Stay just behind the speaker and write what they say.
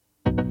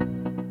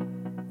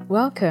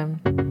Welcome.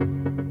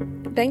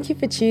 Thank you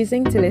for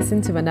choosing to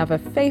listen to another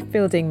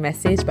faith-building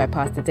message by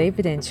Pastor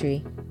David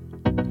Entry.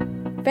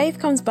 Faith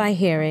comes by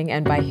hearing,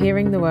 and by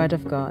hearing the Word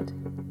of God.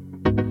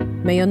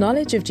 May your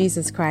knowledge of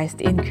Jesus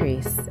Christ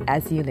increase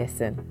as you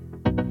listen.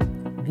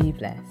 Be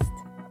blessed.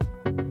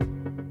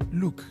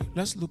 Luke,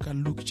 let's look at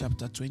Luke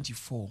chapter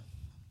 24,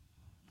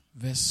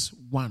 verse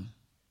 1.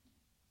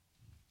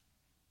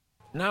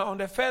 Now on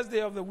the first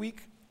day of the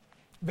week,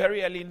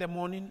 very early in the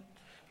morning,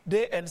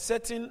 they and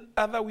certain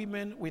other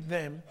women with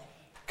them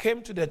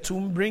came to the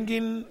tomb,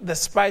 bringing the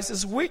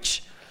spices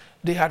which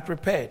they had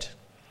prepared.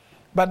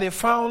 But they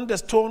found the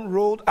stone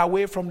rolled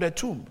away from the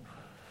tomb.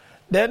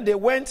 Then they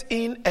went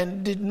in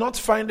and did not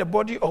find the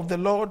body of the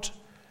Lord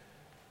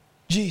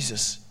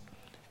Jesus.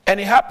 And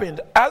it happened,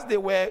 as they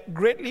were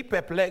greatly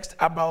perplexed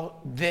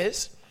about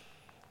this,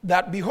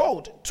 that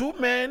behold, two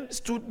men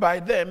stood by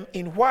them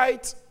in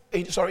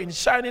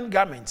shining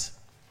garments.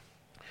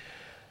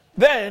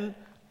 Then,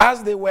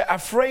 as they were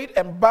afraid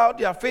and bowed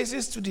their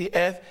faces to the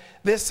earth,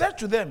 they said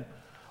to them,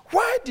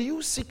 "Why do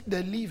you seek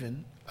the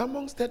living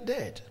amongst the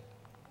dead?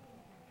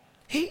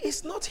 He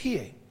is not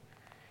here.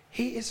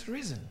 He is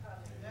risen.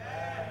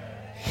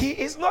 He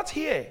is not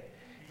here.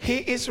 He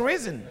is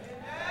risen.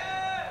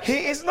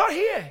 He is not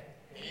here.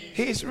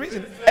 He is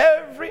risen."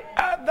 Every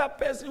other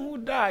person who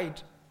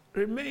died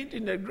remained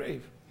in the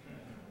grave.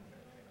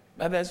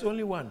 But there's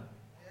only one.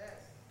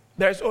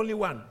 There's only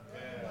one.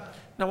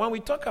 Now, when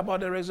we talk about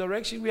the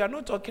resurrection, we are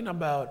not talking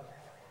about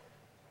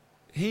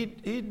he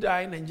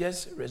dying and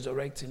just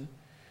resurrecting.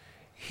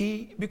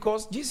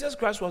 Because Jesus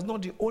Christ was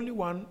not the only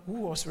one who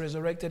was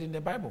resurrected in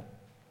the Bible.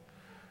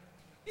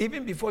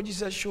 Even before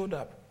Jesus showed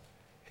up,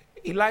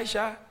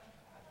 Elisha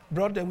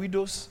brought the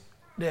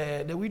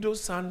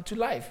widow's son to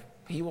life.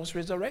 He was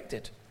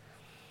resurrected.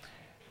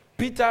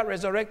 Peter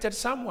resurrected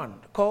someone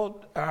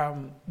called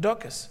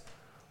Dorcas.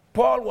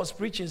 Paul was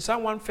preaching.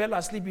 Someone fell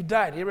asleep. He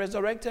died. He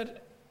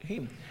resurrected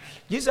him.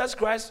 Jesus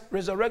Christ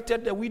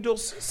resurrected the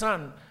widow's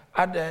son,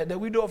 the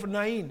widow of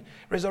Nain,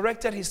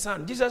 resurrected his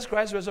son. Jesus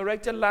Christ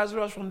resurrected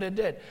Lazarus from the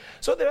dead.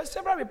 So there are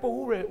several people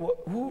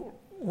who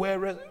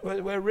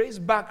were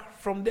raised back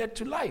from death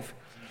to life.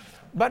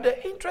 But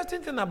the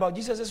interesting thing about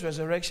Jesus'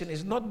 resurrection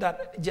is not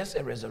that just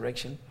a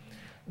resurrection,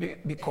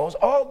 because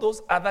all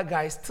those other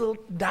guys still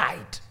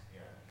died.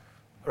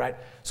 Right?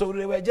 So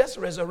they were just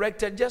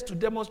resurrected just to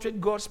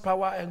demonstrate God's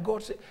power and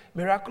God's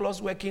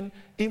miraculous working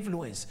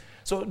influence.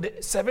 So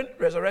the 7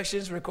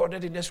 resurrections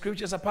recorded in the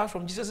scriptures apart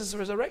from Jesus'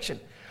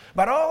 resurrection.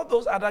 But all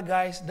those other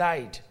guys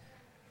died.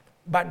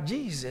 But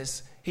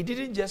Jesus, he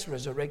didn't just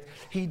resurrect,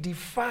 he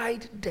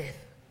defied death.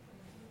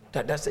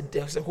 That's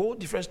a whole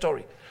different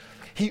story.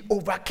 He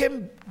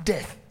overcame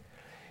death.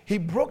 He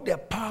broke the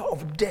power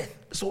of death.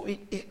 So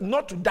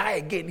not to die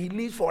again, he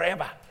lives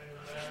forever.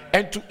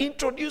 And to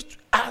introduce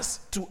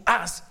to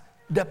us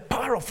the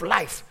power of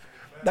life.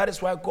 That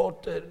is why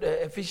God,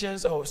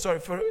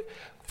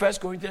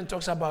 First Corinthians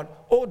talks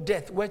about, "Oh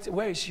death,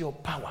 where is your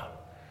power?"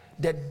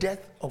 The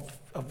death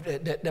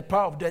the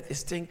power of death is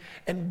sting,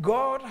 and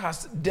God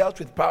has dealt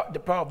with the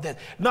power of death.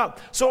 Now,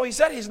 so he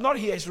said he's not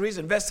here, he's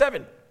risen. Verse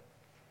 7.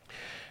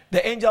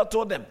 The angel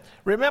told them,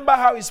 "Remember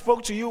how he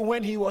spoke to you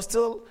when he was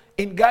still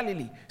in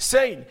Galilee,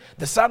 saying,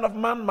 'The Son of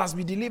Man must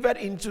be delivered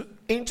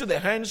into the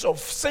hands of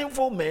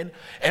sinful men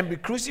and be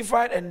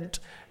crucified, and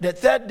the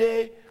third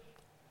day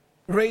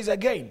raised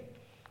again.'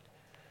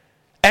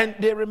 And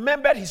they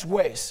remembered his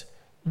words.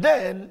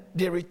 Then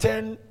they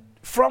returned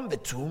from the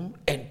tomb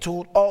and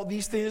told all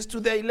these things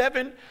to the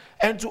 11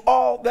 and to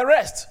all the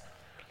rest.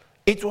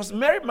 It was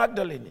Mary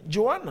Magdalene,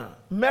 Joanna,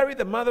 Mary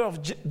the mother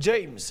of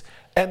James,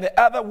 and the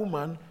other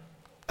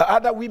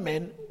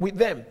women with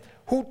them,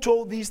 who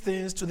told these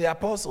things to the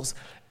apostles.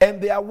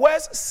 And their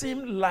words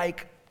seemed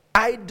like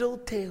idle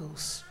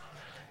tales,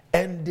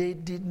 and they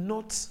did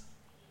not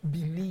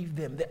believe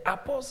them." The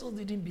apostles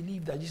didn't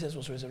believe that Jesus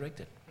was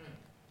resurrected.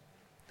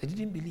 They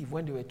didn't believe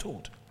when they were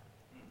told.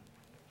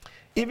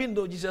 Even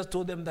though Jesus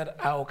told them that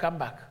I will come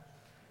back.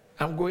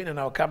 I'm going and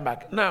I'll come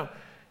back. Now,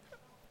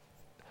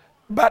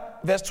 but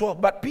verse 12,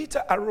 but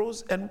Peter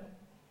arose and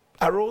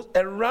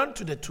ran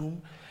to the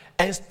tomb,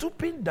 and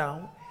stooping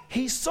down,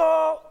 he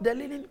saw the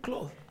linen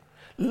cloth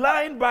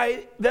lying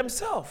by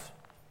themselves.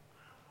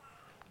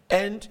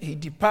 And he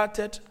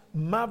departed,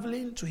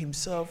 marveling to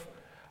himself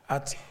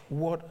at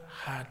what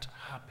had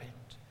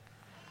happened.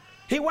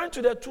 He went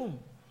to the tomb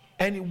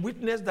and he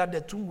witnessed that the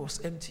tomb was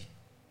empty.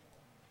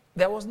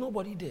 There was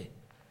nobody there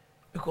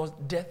because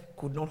death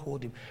could not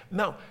hold him.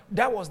 Now,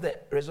 that was the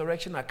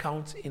resurrection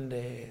account in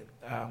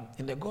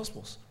the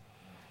Gospels.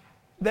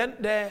 Then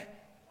the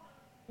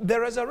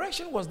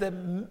resurrection was the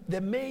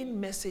main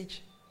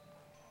message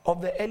of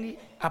the early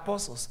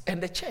apostles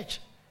and the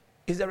church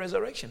is the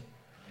resurrection.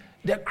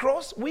 The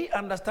cross, we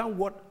understand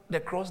what the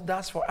cross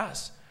does for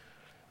us,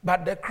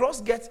 but the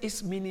cross gets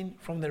its meaning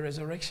from the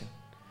resurrection.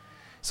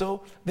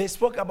 So they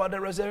spoke about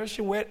the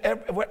resurrection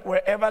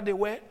wherever they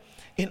were.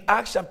 In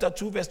Acts chapter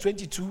 2 verse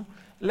 22,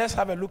 let's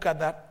have a look at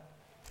that.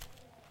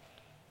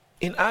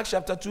 In Acts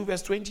chapter 2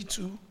 verse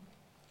 22,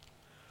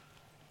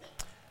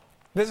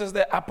 This is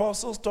the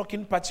apostles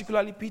talking,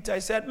 particularly Peter.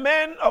 He said,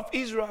 men of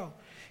Israel,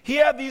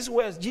 hear these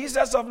words.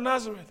 Jesus of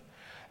Nazareth,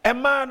 a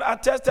man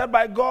attested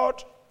by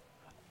God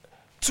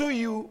to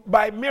you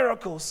by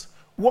miracles,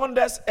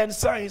 wonders, and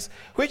signs,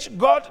 which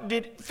God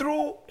did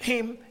through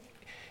him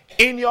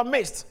in your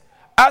midst,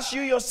 as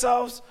you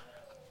yourselves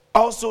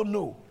also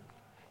know.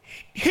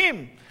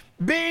 Him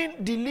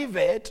being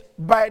delivered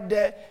by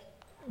the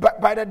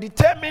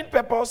determined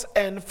purpose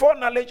and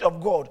foreknowledge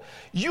of God,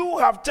 you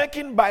have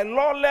taken by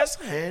lawless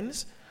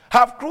hands,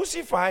 have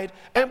crucified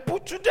and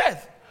put to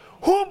death,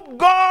 whom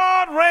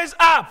God raised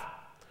up,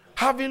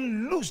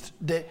 having loosed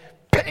the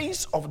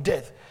pains of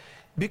death,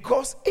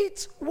 because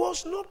it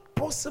was not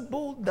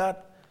possible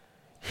that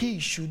he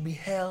should be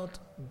held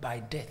by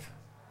death.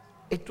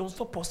 It was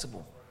not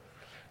possible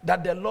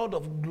that the Lord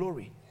of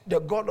glory, the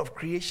God of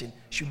creation,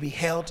 should be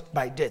held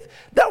by death.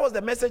 That was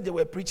the message they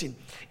were preaching.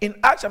 In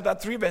Acts chapter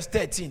 3 verse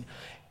 13,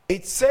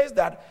 it says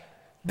that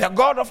the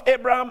God of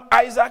Abraham,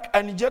 Isaac,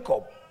 and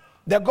Jacob,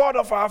 the God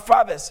of our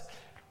fathers,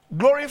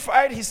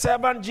 glorified his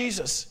servant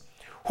Jesus,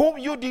 whom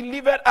you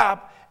delivered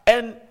up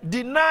and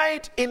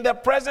denied in the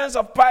presence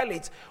of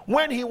Pilate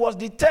when he was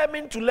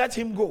determined to let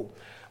him go.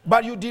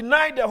 But you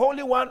denied the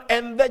Holy One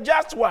and the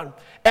Just One,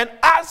 and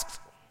asked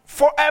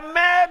for a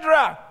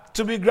murderer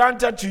to be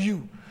granted to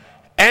you.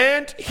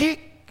 And he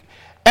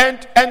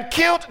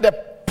killed the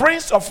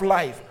Prince of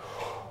Life,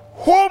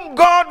 whom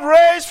God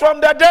raised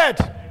from the dead.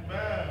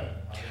 Amen.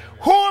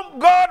 Whom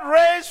God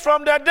raised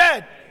from the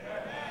dead.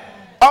 Amen.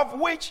 Of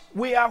which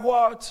we are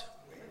what?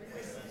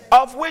 Witnesses.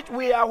 Of which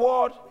we are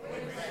what?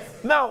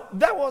 Witnesses. Now,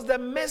 that was the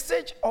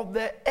message of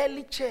the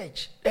early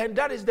church, and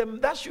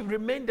that should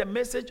remain the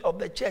message of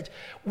the church.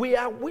 We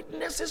are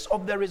witnesses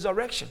of the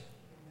resurrection.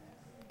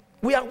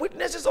 We are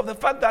witnesses of the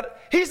fact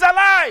that he's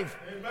alive.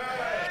 Amen.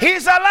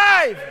 He's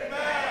alive.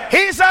 Amen.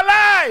 He's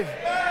alive.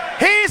 Amen.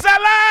 He's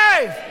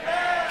alive.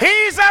 Amen.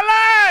 He's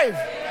alive.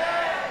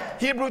 Amen.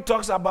 Hebrew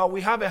talks about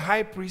we have a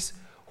high priest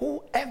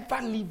who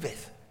ever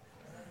liveth.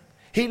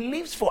 He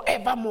lives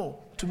forevermore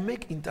to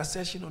make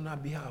intercession on our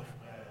behalf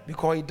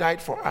because he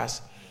died for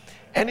us.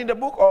 And in the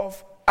book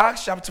of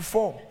Acts chapter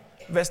 4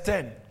 verse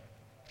 10,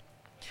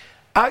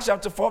 Acts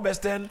chapter 4 verse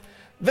 10,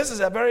 this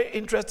is a very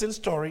interesting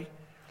story.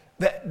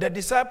 The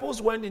disciples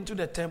went into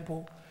the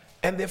temple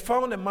and they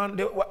found a man.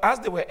 As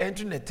they were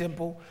entering the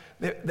temple,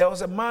 there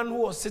was a man who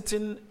was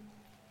sitting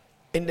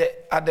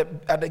at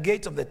the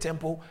gate of the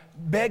temple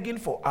begging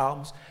for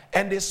alms.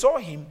 And they saw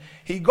him.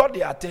 He got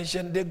their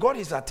attention. They got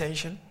his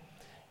attention.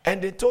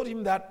 And they told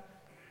him that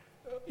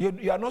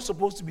you are not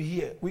supposed to be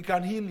here. We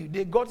can heal you.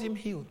 They got him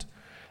healed.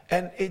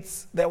 And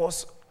it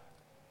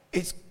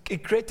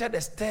created a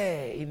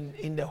stir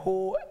in the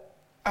whole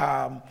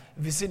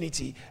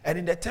vicinity and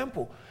in the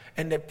temple.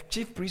 And the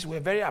chief priests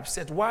were very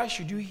upset. Why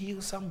should you heal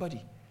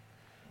somebody?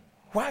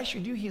 Why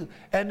should you heal?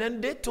 And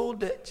then they told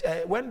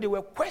that when they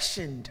were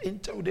questioned,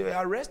 they were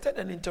arrested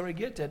and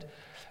interrogated,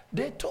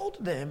 they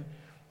told them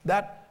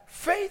that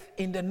faith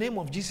in the name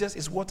of Jesus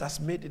is what has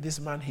made this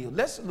man heal.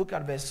 Let's look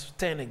at verse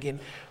 10 again.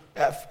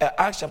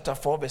 Acts chapter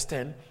 4 verse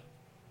 10.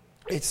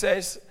 It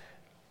says,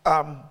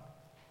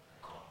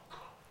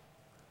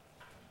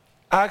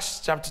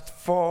 Acts chapter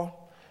 4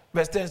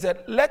 verse 10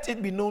 said, let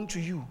it be known to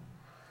you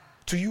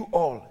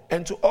all,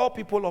 and to all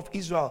people of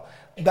Israel,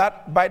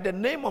 that by the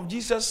name of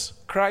Jesus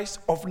Christ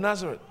of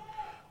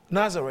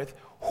Nazareth,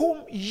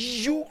 whom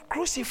you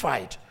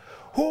crucified,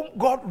 whom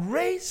God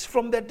raised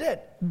from the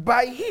dead,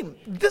 by him,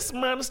 this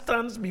man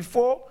stand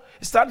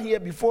here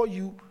before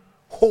you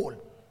whole.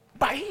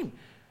 By him.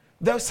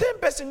 The same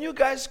person you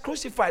guys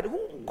crucified,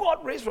 whom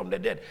God raised from the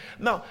dead.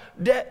 Now,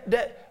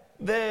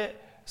 the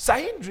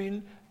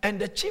Sanhedrin and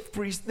the chief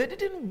priest, they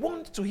didn't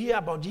want to hear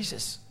about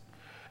Jesus.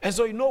 And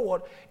so you know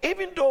what?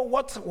 Even though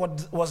what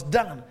was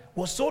done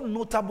was so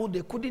notable,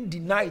 they couldn't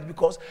deny it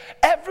because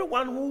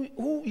everyone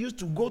who used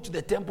to go to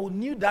the temple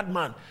knew that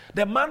man.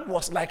 The man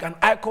was like an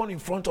icon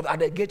at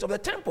the gate of the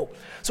temple.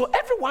 So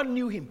everyone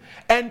knew him.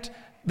 And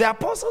the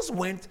apostles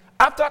went,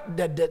 after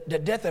the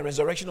death and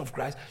resurrection of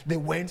Christ, they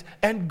went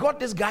and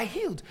got this guy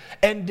healed.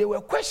 And they were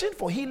questioned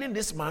for healing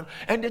this man.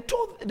 And they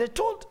told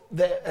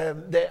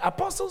the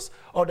apostles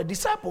or the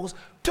disciples,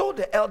 told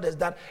the elders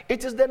that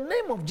it is the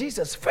name of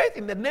Jesus, faith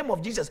in the name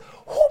of Jesus,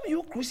 whom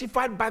you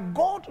crucified by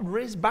God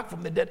raised back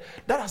from the dead,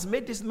 that has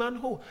made this man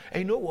whole.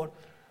 And you know what?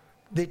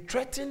 They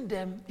threatened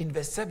them in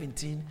verse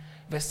 17.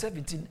 Verse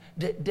 17,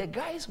 the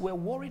guys were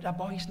worried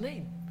about his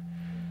name.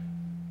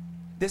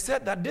 They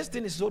said that this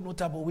thing is so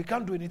notable, we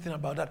can't do anything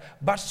about that.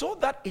 But so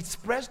that it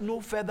spreads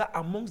no further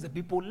amongst the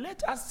people,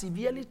 let us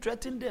severely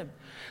threaten them,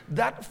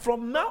 that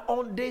from now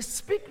on they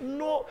speak to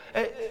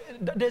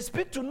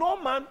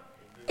no man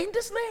in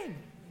this name.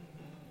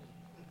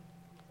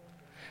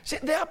 See,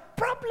 their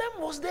problem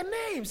was the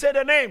name. Say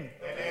the name.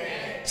 The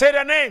name. Say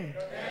the name. The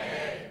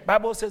name.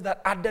 Bible says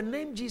that at the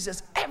name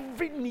Jesus,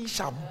 every knee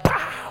shall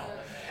bow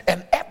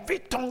and every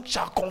tongue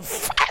shall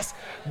confess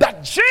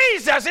that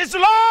Jesus is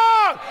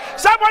Lord.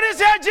 Somebody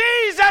say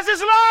Jesus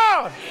is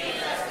Lord.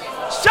 Jesus is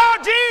Lord.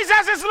 Shout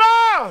Jesus is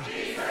Lord.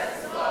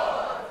 Jesus is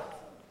Lord.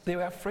 They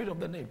were afraid of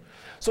the name.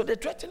 So they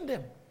threatened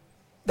them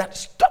that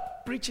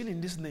stop preaching in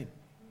this name.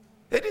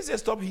 They didn't say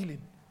stop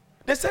healing.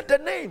 They said the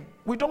name.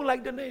 We don't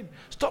like the name.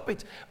 Stop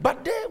it.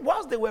 But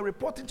whilst they were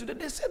reporting to them,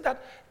 they said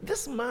that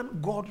this man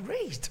God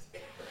raised.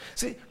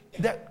 See,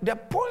 the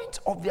point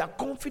of their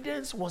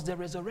confidence was the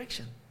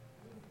resurrection.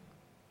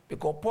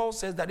 Because Paul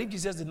says that if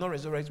Jesus did not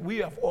resurrect,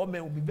 we of all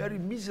men will be very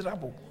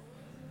miserable.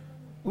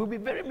 We'll be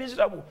very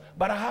miserable.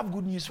 But I have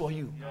good news for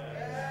you.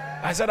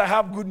 I said I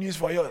have good news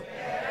for you.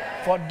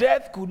 For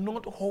death could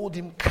not hold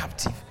him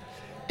captive.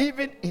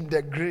 Even in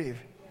the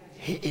grave,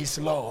 he is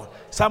Lord.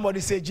 Somebody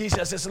say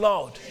Jesus is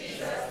Lord.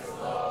 Jesus is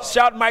Lord.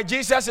 Shout, my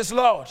Jesus is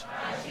Lord.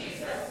 My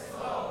Jesus is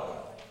Lord.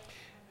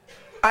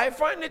 I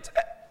find it,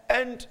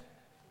 and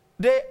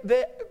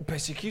they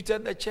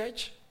persecuted the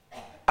church.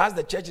 As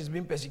the church is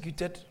being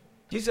persecuted,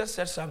 Jesus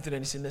said something,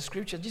 and it's in the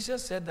scripture.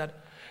 Jesus said that,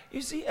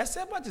 you see, a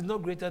servant is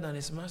not greater than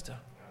his master.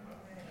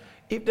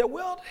 If the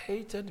world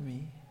hated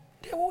me,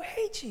 they will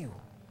hate you.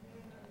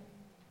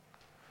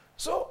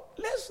 So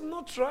let's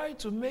not try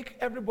to make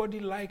everybody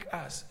like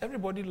us,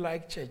 everybody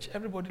like church,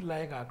 everybody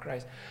like our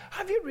Christ.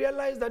 Have you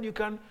realized that you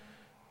can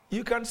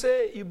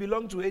say you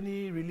belong to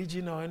any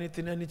religion or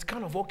anything, and it's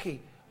kind of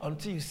okay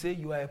until you say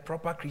you are a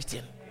proper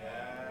Christian?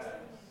 Yes.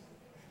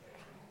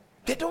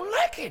 They don't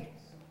like it.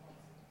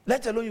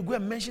 Let alone you go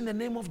and mention the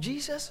name of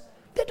Jesus.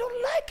 They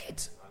don't like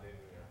it.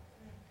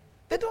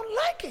 They don't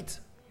like it.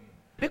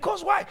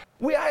 Because why?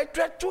 We are a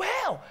threat to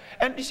hell.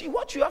 And you see,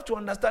 what you have to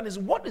understand is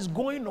what is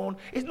going on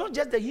is not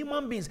just the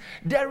human beings.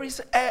 There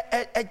is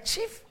a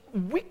chief,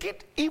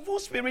 wicked, evil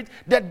spirit,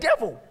 the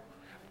devil,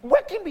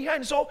 working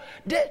behind. So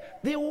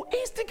they will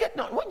instigate.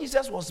 Now, when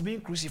Jesus was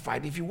being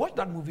crucified, if you watch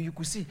that movie, you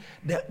could see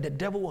the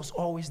devil was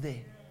always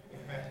there.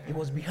 He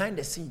was behind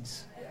the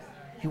scenes.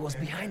 He was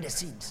behind the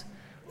scenes.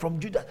 From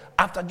Judas.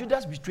 After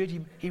Judas betrayed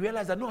him, he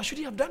realized that, no, I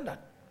shouldn't have done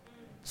that.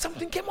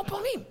 Something came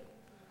upon him.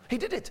 He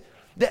did it.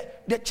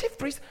 The chief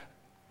priest,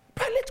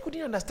 Pilate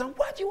couldn't understand,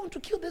 why do you want to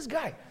kill this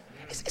guy?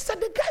 It's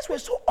that the guys were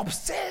so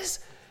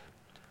obsessed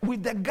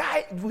with the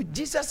guy, with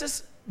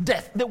Jesus'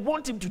 death. They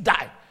want him to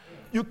die.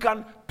 You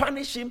can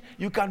punish him.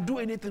 You can do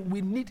anything. We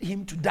need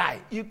him to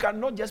die. You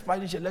cannot just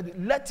punish him.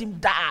 Let him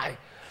die.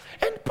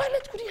 And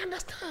Pilate couldn't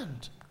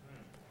understand.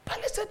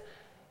 Pilate said,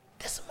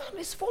 this man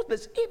is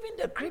faultless. Even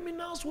the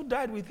criminals who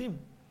died with him.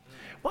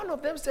 One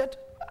of them said,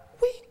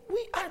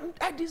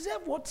 I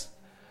deserve what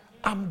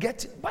I'm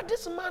getting. But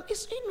this man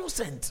is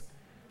innocent.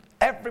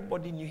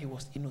 Everybody knew he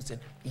was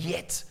innocent.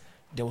 Yet,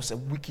 there was a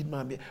wicked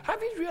man.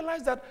 Have you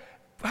realized that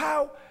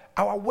how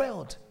our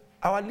world,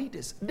 our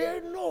leaders, they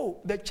know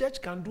the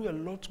church can do a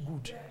lot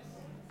good. Yes.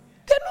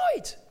 They know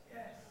it.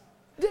 Yes.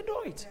 They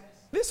know it.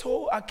 Yes.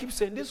 I keep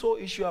saying, this whole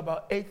issue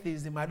about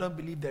atheism, I don't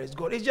believe there is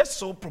God. It's just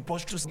so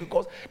preposterous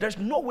because there's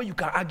no way you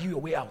can argue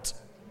your way out.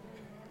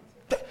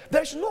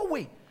 There's no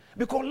way.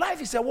 Because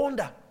life is a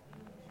wonder.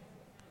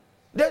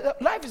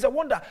 Life is a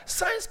wonder.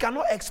 Science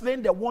cannot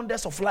explain the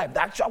wonders of life,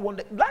 the actual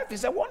wonder. Life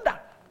is a wonder.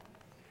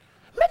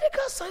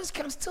 Medical science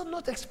can still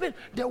not explain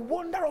the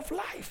wonder of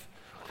life.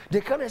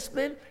 They can't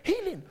explain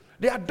healing.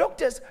 There are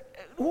doctors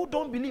who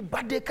don't believe,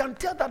 but they can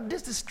tell that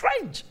this is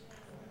strange.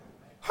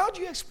 How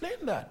do you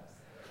explain that?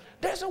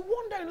 There's a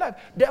wonder in life.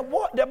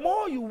 The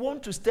more you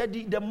want to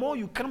study, the more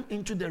you come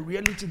into the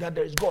reality that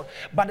there is God.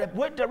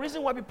 But the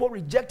reason why people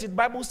reject it,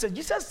 Bible says,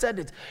 Jesus said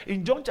it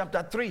in John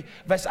chapter 3,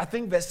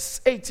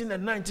 verse 18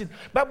 and 19.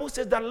 Bible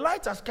says that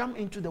light has come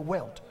into the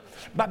world.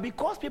 But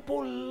because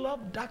people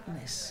love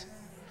darkness,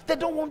 they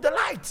don't want the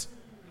light.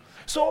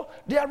 So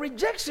their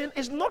rejection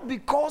is not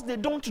because they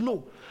don't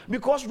know.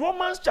 Because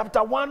Romans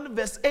chapter 1,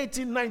 verse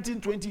 18, 19,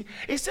 20,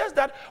 it says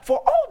that for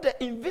all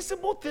the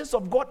invisible things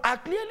of God are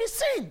clearly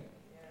seen.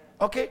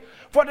 Okay,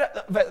 for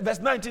verse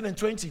 19 and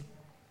 20,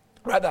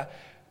 rather,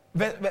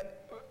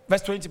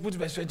 verse 20, put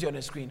verse 20 on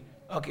the screen.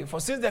 Okay, for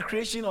since the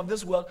creation of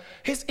this world,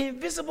 his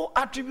invisible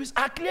attributes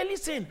are clearly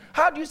seen.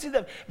 How do you see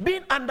them?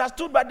 Being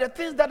understood by the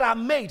things that are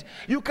made.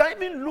 You can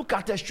even look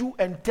at a shoe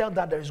and tell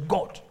that there is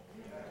God.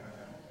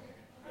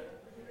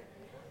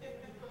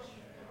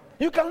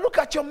 You can look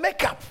at your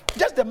makeup,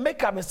 just the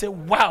makeup, and say,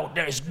 wow,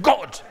 there is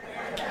God.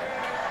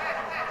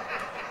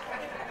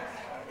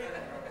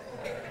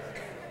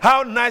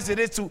 How nice it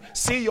is to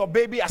see your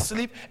baby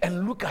asleep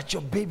and look at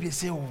your baby and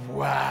say,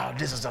 wow,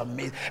 this is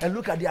amazing. And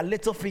look at their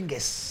little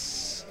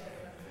fingers.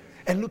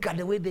 And look at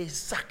the way they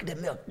suck the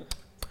milk.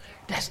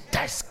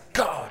 That's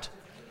God.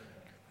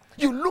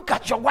 You look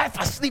at your wife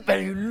asleep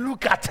and you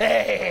look at her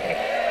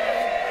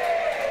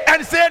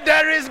and say,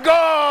 there is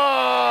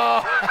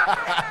God.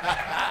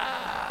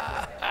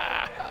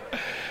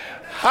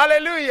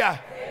 Hallelujah.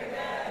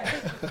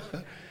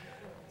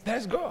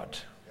 There's God.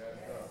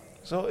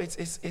 So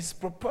it's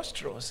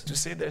preposterous to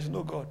say there's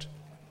no God.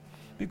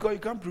 Because you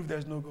can't prove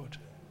there's no God.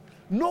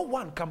 No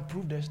one can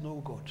prove there's no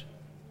God.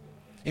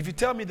 If you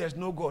tell me there's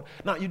no God,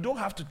 now you don't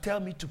have to tell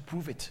me to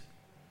prove it.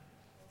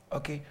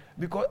 Okay?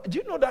 Because do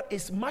you know that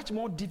it's much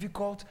more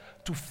difficult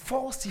to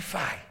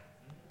falsify,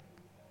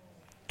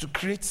 to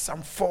create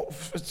some,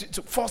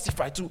 to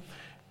falsify, to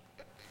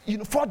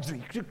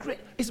forgery.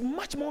 It's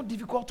much more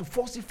difficult to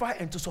falsify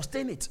and to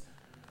sustain it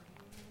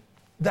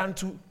than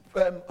to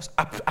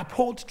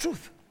uphold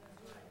truth.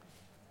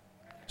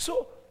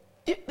 So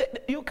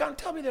you can't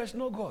tell me there's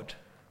no God.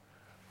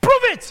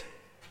 Prove it.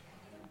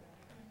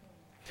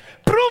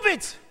 Prove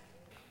it.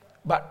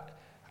 But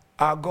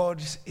our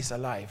God is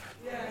alive.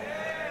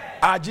 Yeah.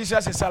 Our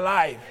Jesus is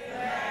alive.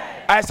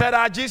 Yeah. I said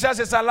our Jesus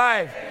is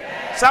alive.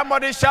 Yeah.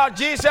 Somebody shout,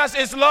 Jesus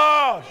is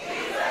Lord. Jesus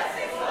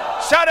is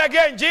Lord. Shout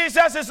again,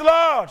 Jesus is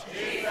Lord.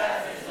 Jesus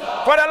is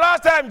Lord. For the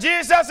last time,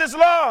 Jesus is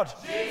Lord.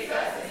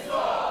 Jesus is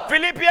Lord.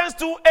 Philippians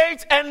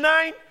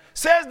 2:8-9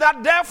 says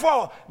that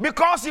therefore,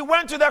 because he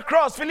went to the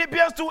cross,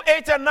 Philippians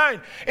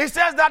 2:8-9, it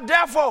says that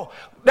therefore,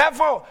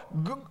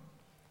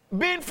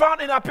 being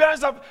found in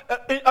appearance of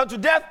unto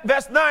death,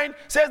 verse 9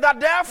 says that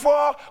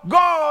therefore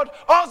God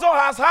also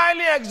has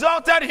highly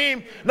exalted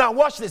him. Now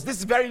watch this. This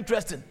is very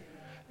interesting.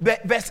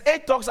 Verse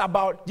 8 talks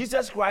about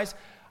Jesus Christ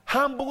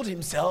humbled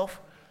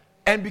himself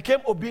and became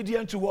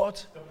obedient to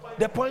what?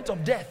 The point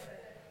of death.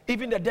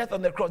 Even the death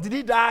on the cross. Did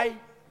he die?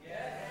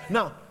 Yes.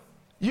 Now,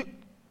 you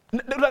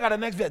look at the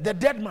next verse. The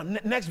dead man,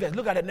 next verse.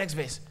 Look at the next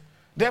verse.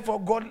 Therefore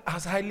God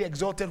has highly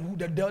exalted who?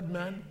 The dead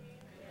man.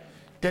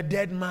 The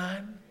dead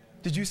man.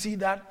 Did you see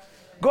that?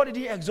 God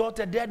didn't exalt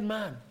a dead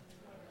man.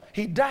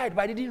 He died,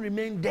 but he didn't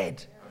remain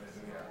dead.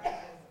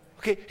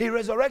 Okay, he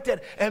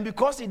resurrected, and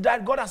because he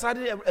died, God has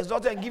highly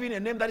exalted and given a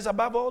name that is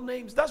above all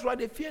names. That's why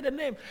they fear the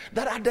name.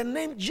 That at the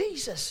name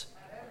Jesus.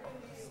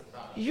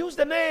 Use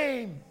the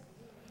name.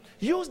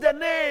 Use the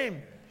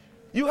name.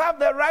 You have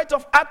the right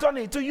of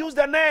attorney to use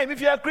the name if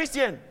you're a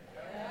Christian.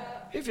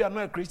 If you're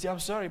not a Christian, I'm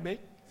sorry, babe.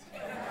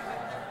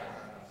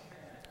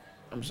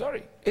 I'm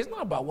sorry. It's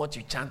not about what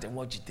you chant and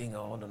what you think.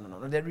 Oh,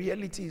 no. The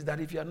reality is that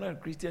if you are not a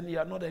Christian, you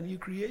are not a new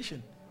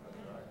creation.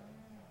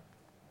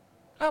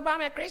 Oh, but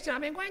I'm a Christian.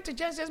 I've been going to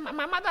church. My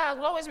mother has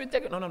always been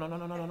taking.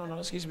 No.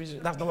 Excuse me.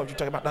 That's not what you're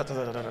talking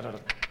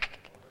about.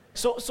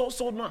 So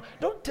no.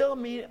 Don't tell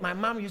me my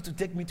mom used to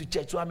take me to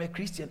church, so I'm a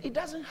Christian. It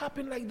doesn't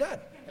happen like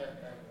that.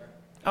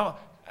 Oh,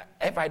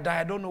 if I die,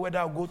 I don't know whether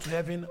I'll go to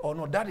heaven or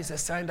not. That is a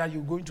sign that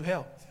you're going to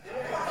hell.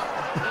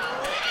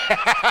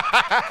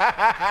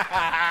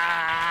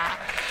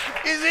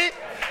 You see,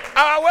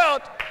 our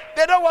world,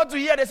 they don't want to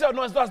hear. They say, oh,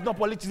 no, that's not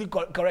politically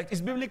correct.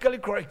 It's biblically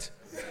correct.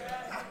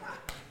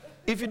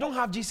 If you don't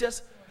have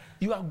Jesus,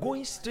 you are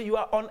going straight. You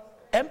are on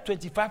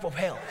M25 of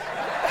hell.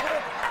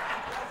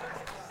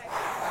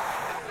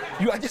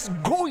 You are just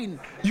going.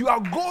 You are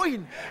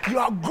going.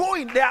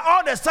 There are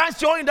all the signs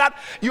showing that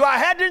you are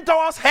heading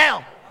towards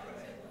hell.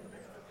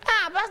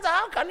 Pastor,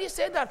 how can you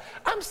say that?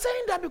 I'm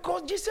saying that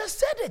because Jesus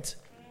said it.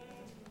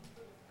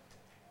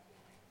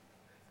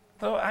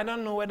 So I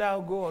don't know whether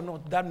I'll go or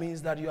not. That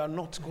means that you are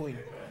not going.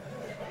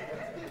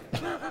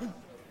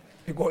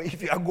 Because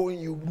if you are going,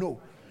 you know.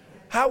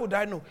 How would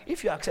I know?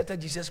 If you accepted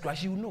Jesus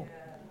Christ, you know.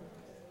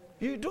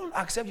 You don't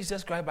accept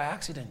Jesus Christ by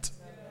accident.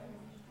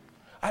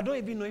 I don't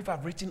even know if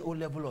I've written O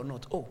level or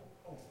not. Oh.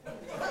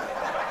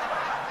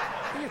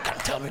 You can't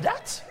tell me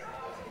that.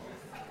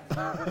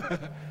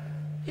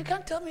 You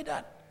can't tell me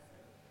that.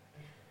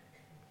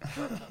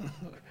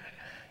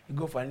 You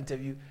go for an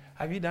interview.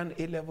 Have you done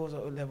A levels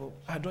or O level?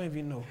 I don't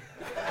even know.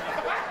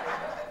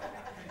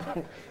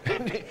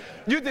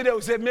 You think they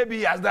will say maybe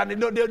he has done it?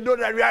 No, they know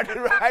that we are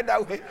right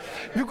that way.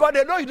 Because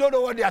they know you don't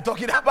know what they are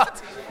talking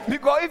about.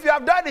 Because if you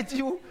have done it,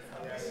 you.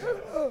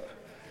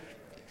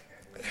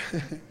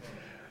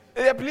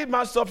 The police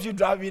man stops you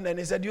driving and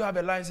he said, do you have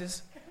a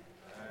license?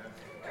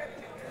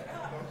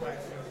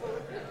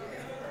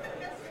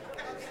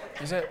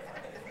 He said,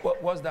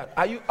 what's that?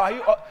 Are you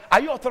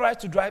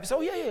authorized to drive? He said,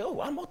 oh yeah.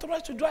 Oh, I'm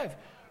authorized to drive.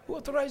 Who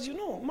authorized you?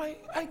 No,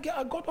 I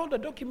got all the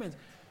documents.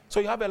 So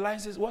you have a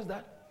license? What's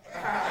that?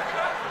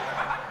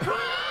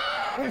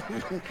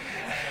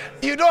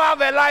 You don't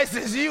have a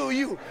license.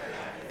 You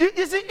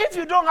see, if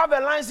you don't have a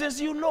license,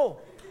 you know.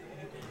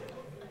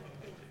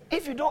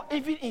 If you don't,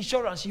 even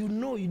insurance, you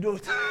know you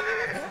don't.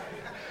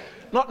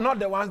 Not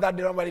the ones that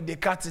they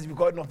cut it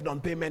because of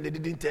non-payment, they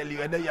didn't tell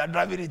you, and then you are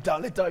driving in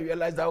town. Later you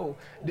realize that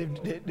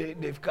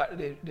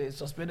they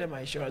suspended my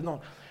insurance.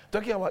 No,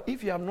 talking about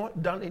if you have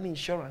not done any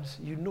insurance,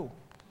 you know.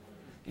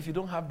 If you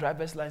don't have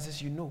driver's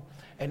license, you know.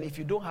 And if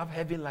you don't have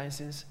heavy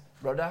license,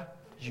 brother,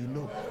 you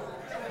know.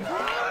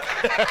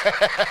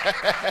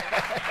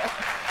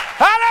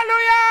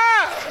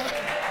 Hallelujah!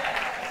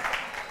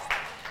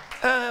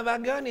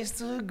 But God is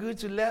too good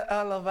to let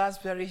all of us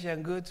perish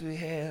and go to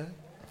hell.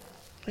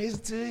 He's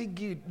too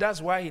good.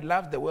 That's why he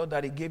loved the world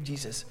that he gave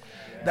Jesus.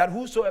 That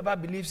whosoever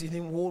believes in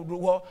him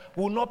will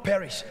not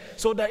perish.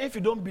 So that if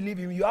you don't believe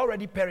him, you're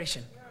already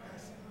perishing.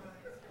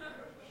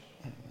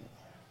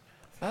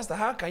 Pastor,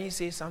 how can you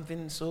say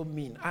something so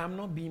mean? I am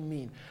not being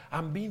mean.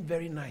 I'm being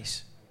very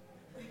nice.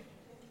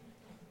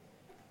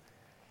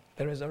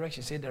 The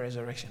resurrection. Say the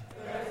resurrection.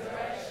 The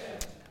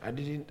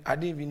resurrection. I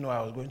didn't even know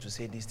I was going to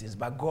say these things,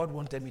 but God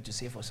wanted me to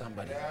say for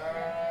somebody.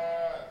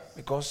 Yes.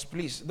 Because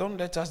please, don't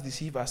let us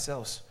deceive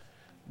ourselves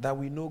that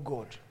we know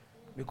God.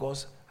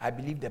 Because I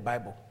believe the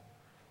Bible.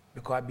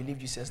 because I believe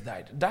Jesus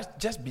died. That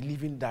just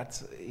believing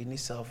that in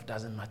itself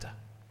doesn't matter.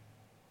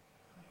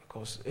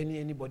 Because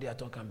anybody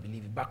at all can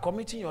believe it. But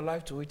committing your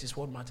life to it is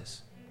what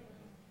matters.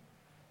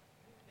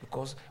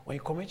 Because when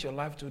you commit your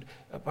life to it,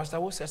 Pastor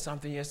Wu said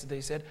something yesterday.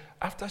 He said,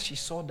 after she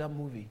saw that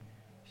movie,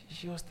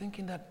 she was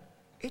thinking that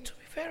it would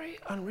be very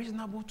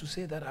unreasonable to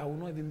say that I will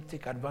not even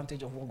take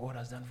advantage of what God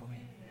has done for me.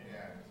 Yeah.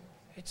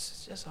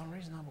 It's just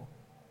unreasonable.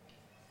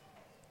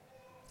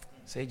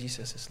 Say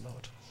Jesus is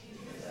Lord.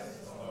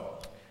 Jesus is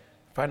Lord.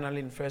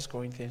 Finally, in 1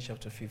 Corinthians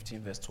chapter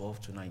 15, verse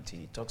 12 to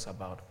 19, it talks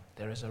about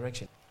the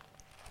resurrection.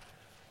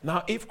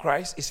 Now, if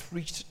Christ is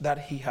preached that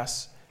he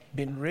has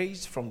been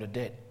raised from the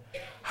dead,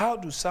 how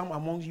do some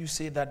among you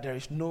say that there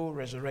is no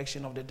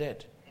resurrection of the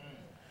dead?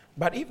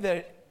 But if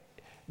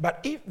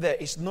there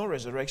is no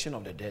resurrection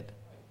of the dead,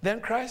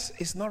 then Christ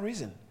is not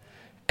risen.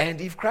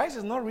 And if Christ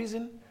is not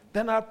risen,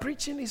 then our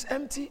preaching is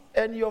empty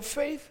and your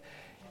faith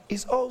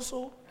is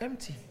also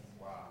empty.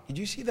 Wow. Did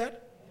you see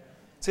that?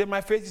 Say,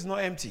 my faith is not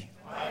empty.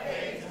 My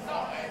faith is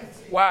not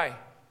empty. Why?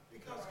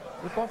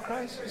 Because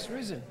Christ is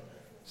risen.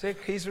 Say,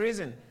 he's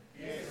risen.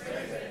 He is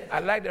risen.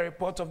 I like the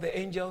report of the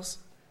angels.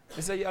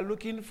 They say, you are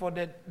looking for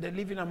the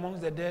living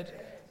amongst the dead.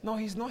 No,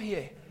 he's not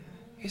here.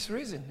 He's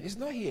risen. He's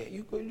not here.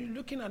 You're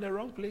looking at the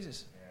wrong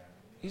places.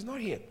 He's not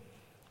here.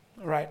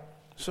 All right.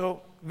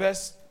 So,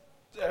 verse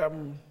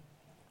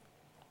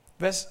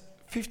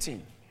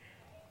 15.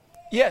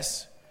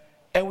 Yes,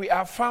 and we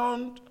are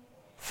found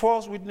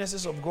false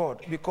witnesses of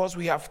God, because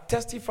we have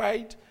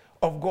testified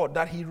of God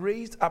that he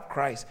raised up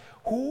Christ,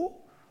 who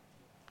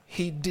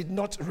he did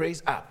not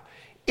raise up,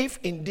 if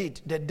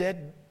indeed the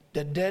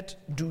dead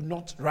do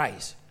not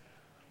rise.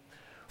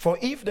 For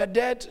if the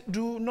dead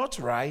do not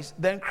rise,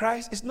 then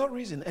Christ is not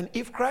risen. And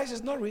if Christ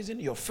is not risen,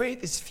 your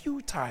faith is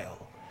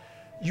futile.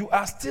 You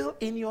are still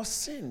in your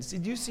sins.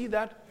 Did you see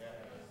that?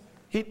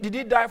 Yes. Did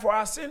he die for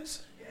our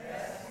sins?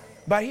 Yes.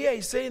 But here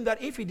he's saying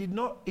that if he did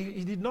not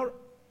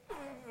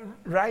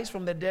rise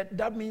from the dead,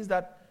 that means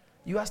that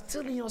you are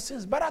still in your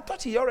sins. But I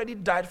thought he already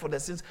died for the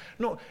sins.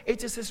 No,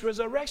 it is his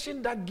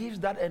resurrection that gives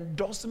that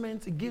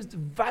endorsement. It gives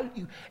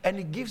value and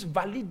it gives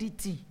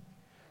validity,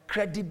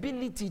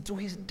 credibility to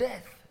his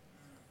death.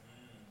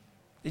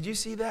 Did you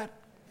see that?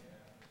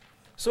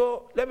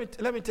 So let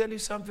me tell you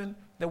something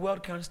the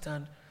world can't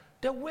stand.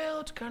 The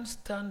world can't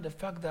stand the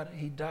fact that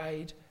he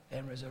died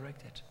and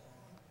resurrected.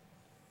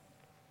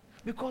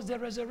 Because the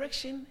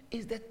resurrection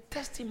is the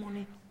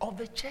testimony of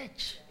the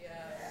church. Yes.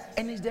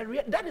 And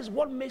that is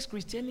what makes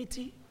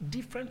Christianity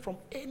different from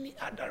any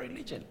other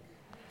religion.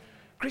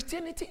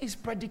 Christianity is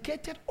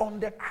predicated on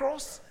the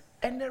cross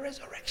and the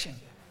resurrection.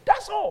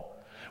 That's all.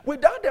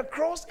 Without the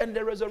cross and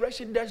the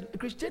resurrection,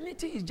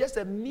 Christianity is just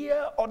a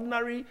mere,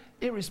 ordinary,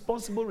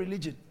 irresponsible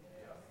religion.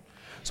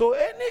 So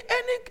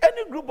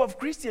any group of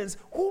Christians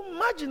who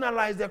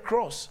marginalize the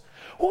cross,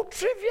 who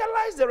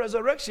trivialize the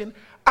resurrection,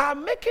 are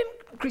making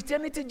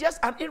Christianity just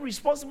an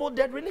irresponsible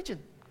dead religion.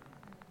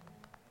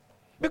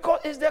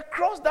 Because it's the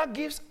cross that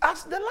gives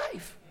us the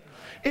life.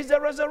 It's the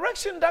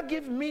resurrection that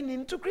gives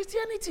meaning to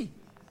Christianity.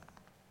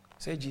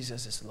 Say,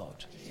 Jesus is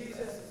Lord. Jesus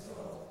is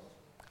Lord.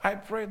 I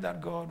pray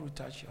that God will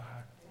touch your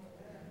heart.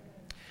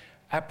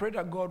 I pray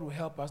that God will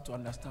help us to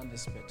understand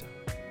this better.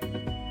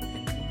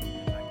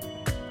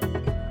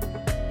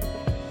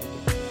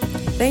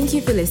 Thank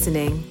you for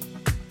listening.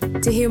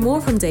 To hear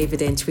more from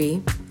David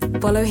Entry,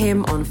 follow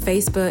him on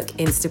Facebook,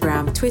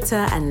 Instagram, Twitter,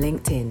 and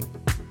LinkedIn.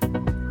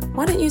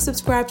 Why don't you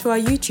subscribe to our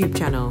YouTube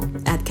channel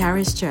at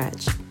Charis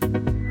Church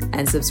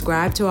and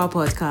subscribe to our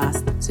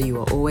podcast so you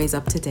are always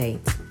up to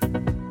date.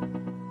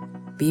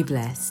 Be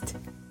blessed.